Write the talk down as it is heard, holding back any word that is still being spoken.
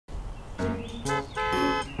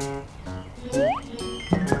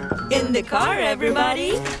in the car,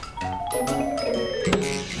 everybody.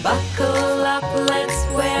 Buckle up, let's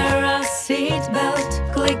wear a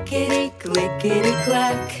seatbelt. Clickety, clickety,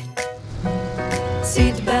 clack.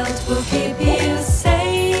 Seatbelt will keep you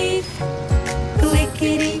safe.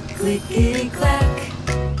 Clickety, clickety, clack.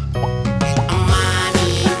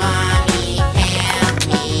 Mommy, mommy, help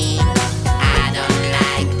me. I don't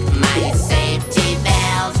like my safety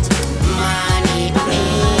belt. Mommy,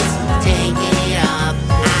 please take it off.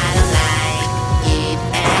 I don't like it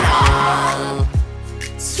at all.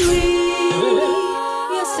 Sweet,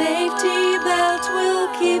 your safety belt will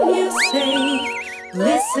keep you safe.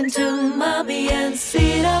 Listen to mommy and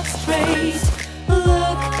sit up straight.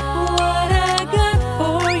 Look what I got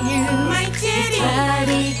for you. My teddy!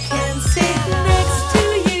 Daddy can sit next to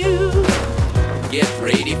you. Get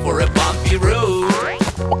ready for a bumpy road.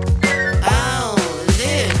 Oh,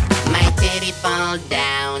 look, my teddy fall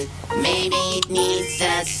down. Maybe it needs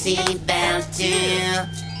a seatbelt too.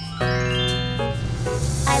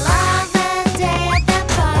 I love the day at the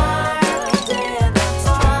park.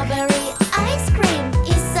 Strawberry ice cream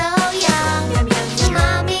is so yum.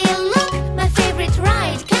 Mommy, look, my favorite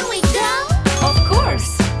ride. Can we go? Of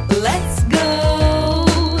course, let's go.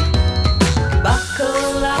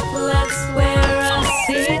 Buckle up, let's wear a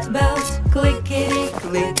seatbelt. Clickety,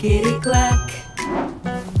 clickety, clack.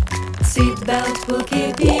 Seatbelt will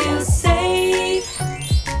keep you safe.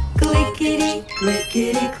 Clickety,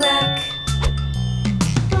 clickety, clack.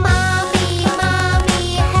 Mommy, mommy,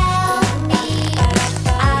 help me.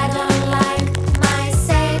 I don't like my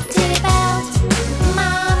safety belt.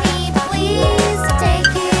 Mommy, please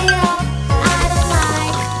take it off. I don't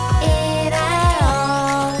like it at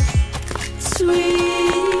all.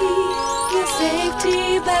 Sweet, your safety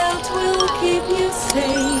belt will keep you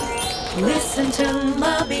safe. Listen to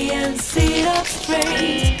mommy and sit up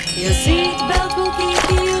straight. Your seat belt will keep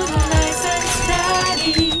you nice and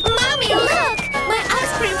steady. Mommy, look! My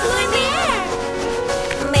ice cream flew in the air.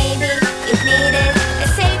 Maybe it needed a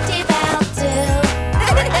safety belt too.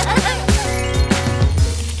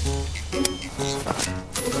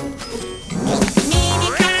 Mini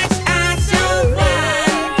cars are so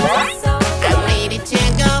fun. I'm ready to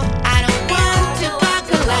go. I don't want to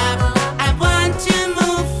buckle up. I want to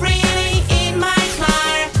move freely in my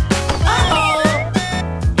car. Uh-oh!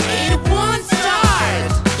 It won't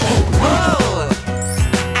start. Whoa!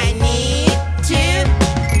 I need to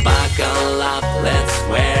Buckle up, let's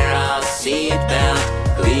wear our seatbelt.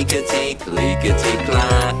 Clickety, clickety,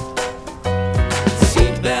 clack.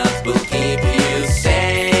 Seatbelt will keep you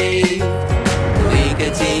safe.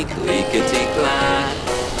 Clickety, clickety, clack.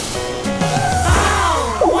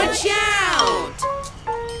 Oh, watch out!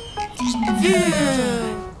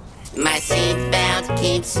 Phew. My seatbelt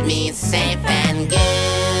keeps me safe and good.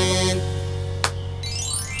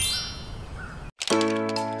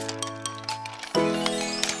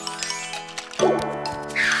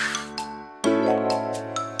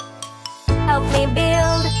 Help me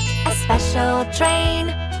build a special train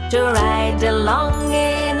to ride along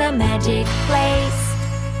in a magic place.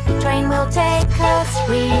 Train will take us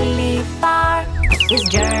really far. This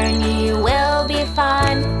journey will be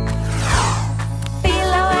fun.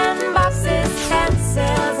 Pillow and boxes,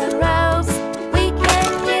 pencils and ropes. We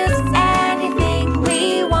can use anything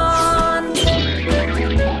we want.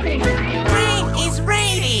 Train is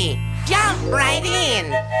ready. Jump right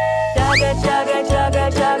in. Chugga, chugga, chugga,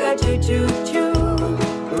 chugga, choo, choo, choo.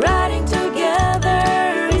 Riding together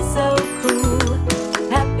is so cool.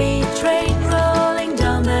 Happy train rolling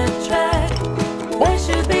down the track. Where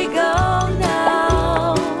should we go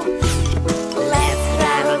now? Let's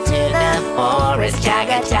travel to the forest.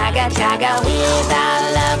 Chugga, chugga, chugga with our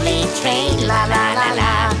lovely train. La la la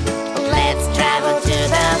la. Let's travel to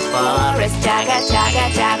the forest. Chugga, chugga,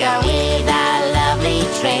 chugga with our lovely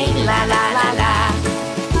train. La la la la.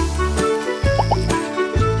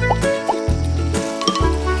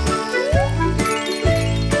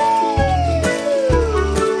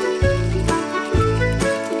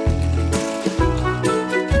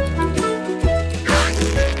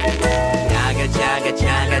 Chugga, chugga,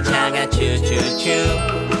 chugga, chugga, choo, choo, choo.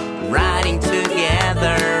 Riding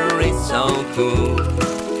together is so cool.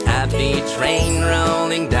 Happy train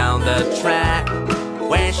rolling down the track.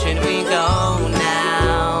 Where should we go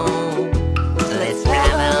now? Let's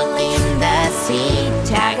travel in the sea.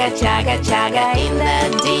 Chugga, chugga, chugga in the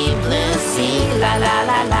deep blue sea. La la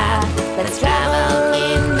la la. Let's travel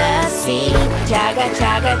in the sea. Chugga,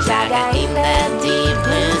 chugga, chugga in the deep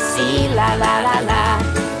blue sea. La la la la.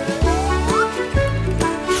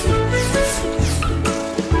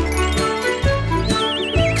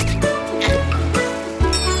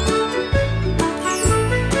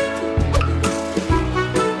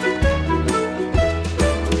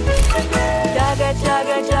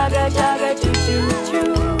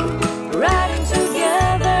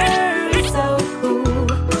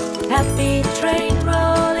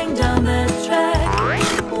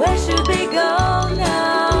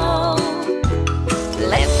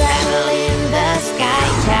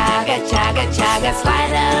 chaga, chaga,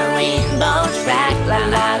 slide a rainbow track, la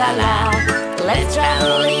la la la. Let's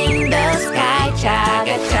travel in the sky,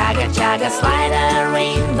 chaga, chaga, chaga, slide a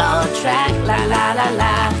rainbow track, la la la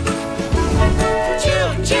la. Choo,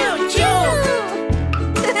 choo, choo.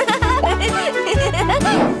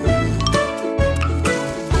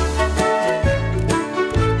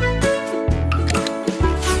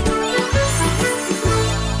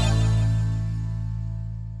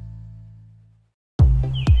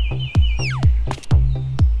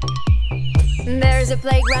 There's a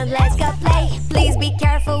playground, let's go play. Please be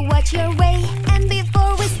careful, watch your way. And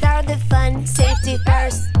before we start the fun, safety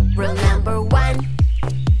first, rule number 1.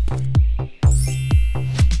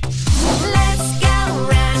 Let's go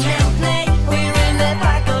run and play. We're in the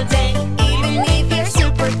park all day. Even if you're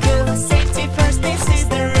super cool, safety first, this is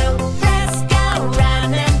the rule. Let's go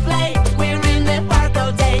run and play. We're in the park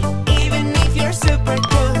all day. Even if you're super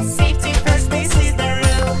cool, safety first, this is the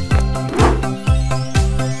rule.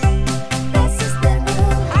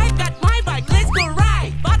 I've got my bike, let's go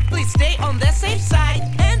ride. But please stay on the safe side.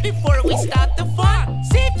 And before we start the fun,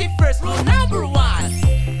 safety first, rule number 1.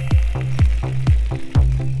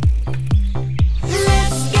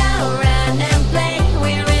 Let's go run and play.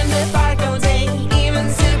 We're in the park all day. Even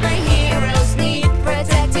superheroes need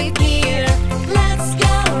protective gear. Let's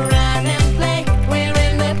go run and play. We're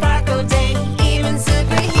in the park all day. Even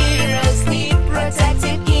superheroes need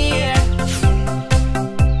protective gear.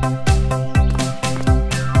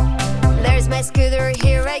 There's my scooter,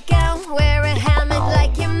 here I come. Wear a helmet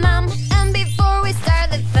like your mom. And before we start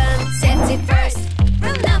the fun, safety first,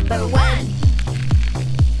 rule number 1.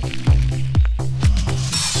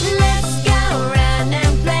 Let's go run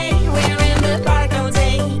and play. We're in the park all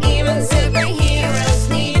day. Even superheroes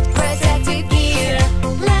need protective gear.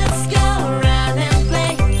 Let's go run and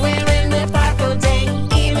play. We're in the park all day.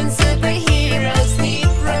 Even superheroes need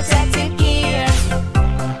protective gear.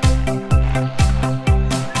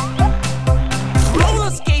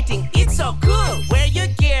 Roller skating, it's so cool. Wear your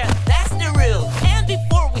gear, that's the rule. And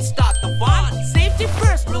before we start the fun, safety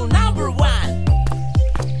first, rule number 1.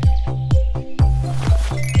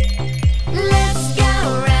 Let's go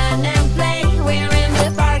run and play. We're in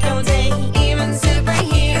the park all day. Even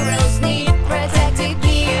superheroes need protective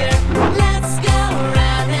gear. Let's go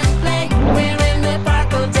run and play. We're in the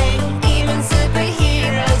park all day. Even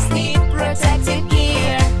superheroes need protective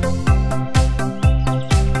gear.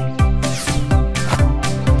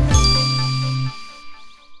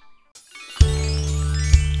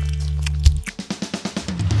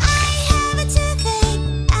 I have a toothache,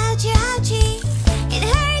 ouchie, ouchie. It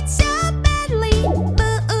hurts so badly, ooh.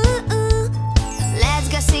 Let's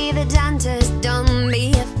go see the dentist, don't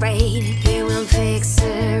be afraid. He will fix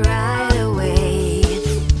it right away.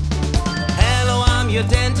 Hello, I'm your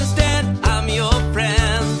dentist and I'm your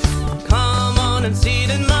friend. Come on and sit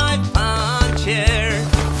in my fun chair.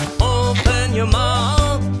 Open your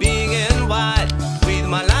mouth, big and wide, with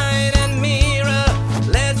my light and mirror.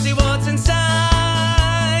 Let's see what's inside.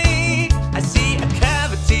 I see a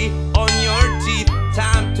cavity on your teeth.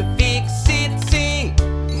 Time to fix it. Sing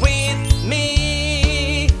with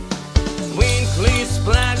me. Twinkly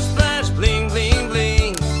splash, splash, bling, bling,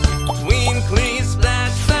 bling. Twinkly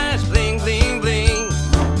splash, splash, bling, bling, bling.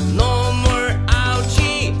 No more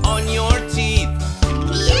ouchie on your teeth.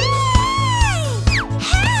 Yay!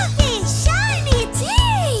 Healthy, shiny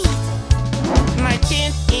teeth! My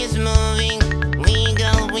chin is moving,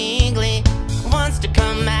 wiggle, wiggly. Wants to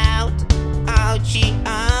come out, ouchie,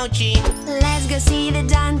 ouchie. Let's go see the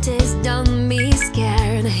dentist, don't be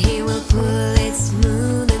scared. He will pull it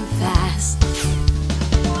smooth and fast.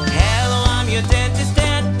 Hello, I'm your dentist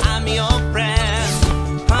and I'm your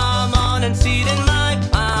friend. Come on and sit in my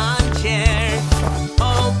fun chair.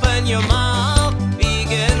 Open your mouth,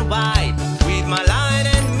 big and wide, with my light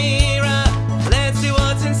and mirror. Let's see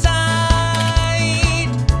what's inside.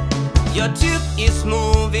 Your tooth is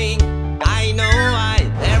moving, I know why.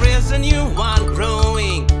 There is a new one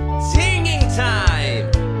growing. Singing time.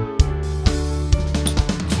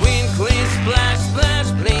 Twinkly splash, splash,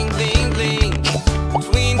 bling, bling, bling.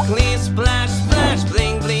 Twinkly splash, splash,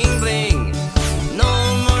 bling, bling, bling. No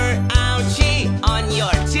more ouchie on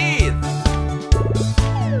your teeth.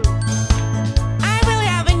 I will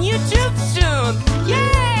have a new tooth soon.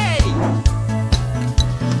 Yay!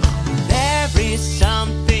 There is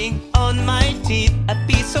something on my teeth. A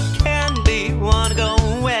piece of candy won't go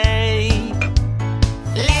away.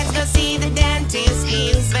 Let's go see the dentist,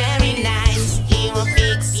 he's very nice. He will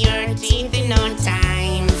fix your teeth in no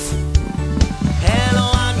time.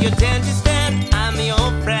 Hello, I'm your dentist and I'm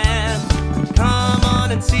your friend. Come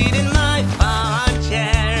on and sit in my fun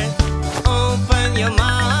chair. Open your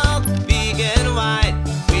mouth,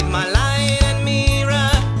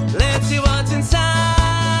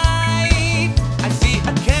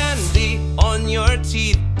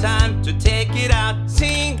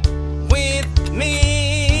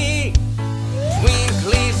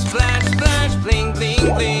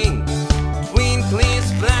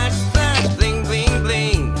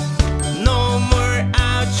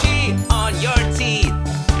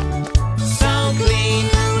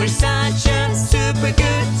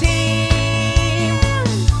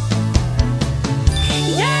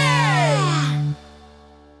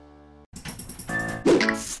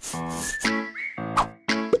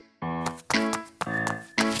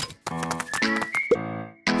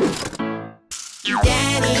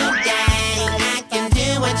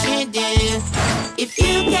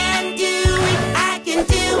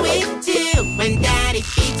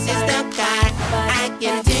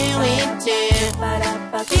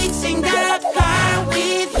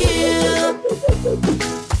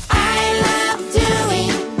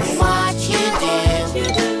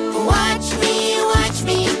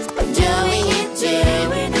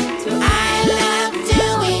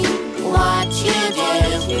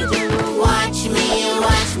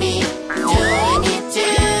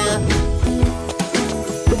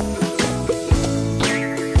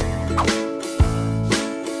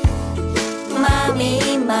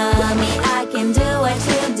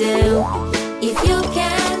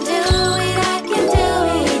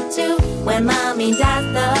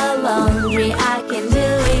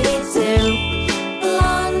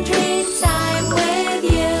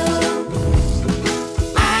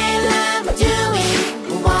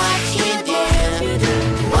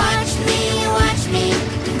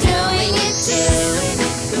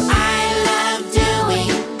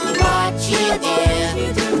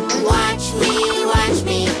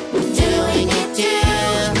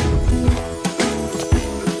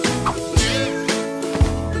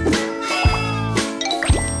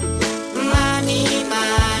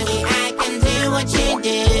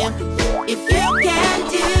 If you can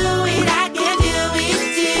do it, I can do it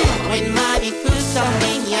too. When mommy cooks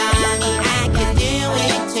something yummy, I can do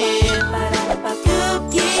it too.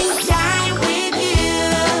 Cooking time with you.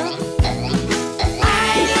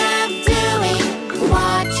 I love doing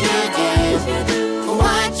what you do.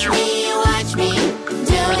 Watch me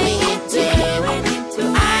doing it too.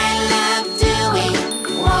 I love doing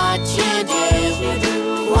what you do.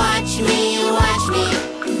 Watch me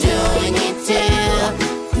doing it too.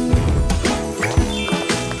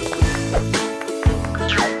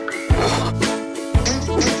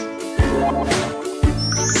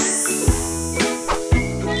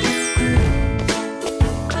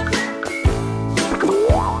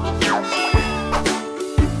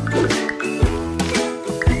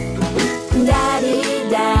 Daddy,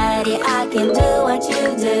 Daddy, I can do what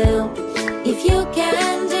you do. If you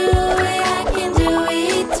can do it, I can do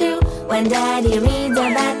it too. When Daddy reads a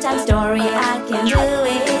bedtime story, I can do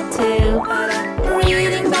it too.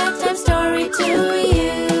 Reading bedtime story to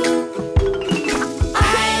you. I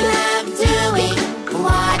love doing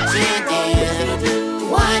what you do.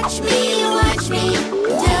 Watch me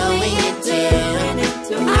doing it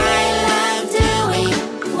too. I love doing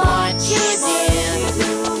what you do.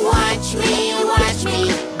 Watch me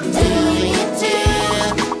doing it too.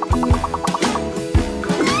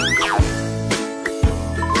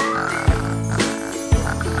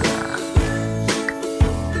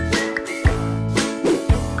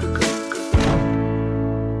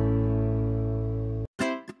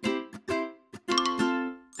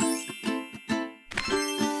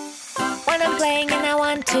 When I'm playing and I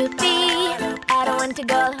want to be, I don't want to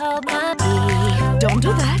go hold my pee. Don't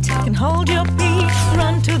do that. You can hold your pee.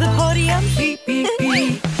 Run to the potty and pee, pee,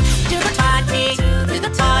 pee. To the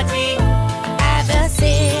party, have a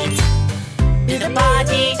seat. To the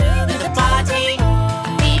party,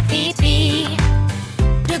 pee, pee, pee.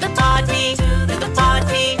 To the party,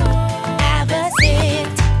 have a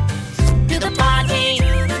seat. To the party,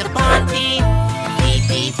 pee,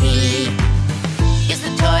 pee, pee. Use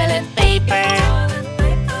the toilet paper.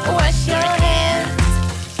 Wash your hands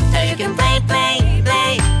so you can play,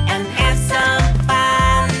 and have some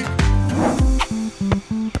fun.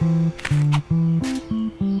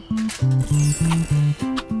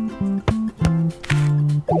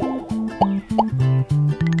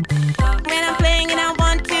 When I'm playing and I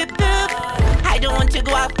want to poop, I don't want to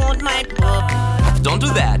go out hold my poop. Don't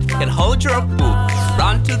do that. You can hold your poop.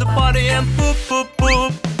 Run to the potty and poop, poop,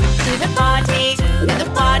 poop. To the party,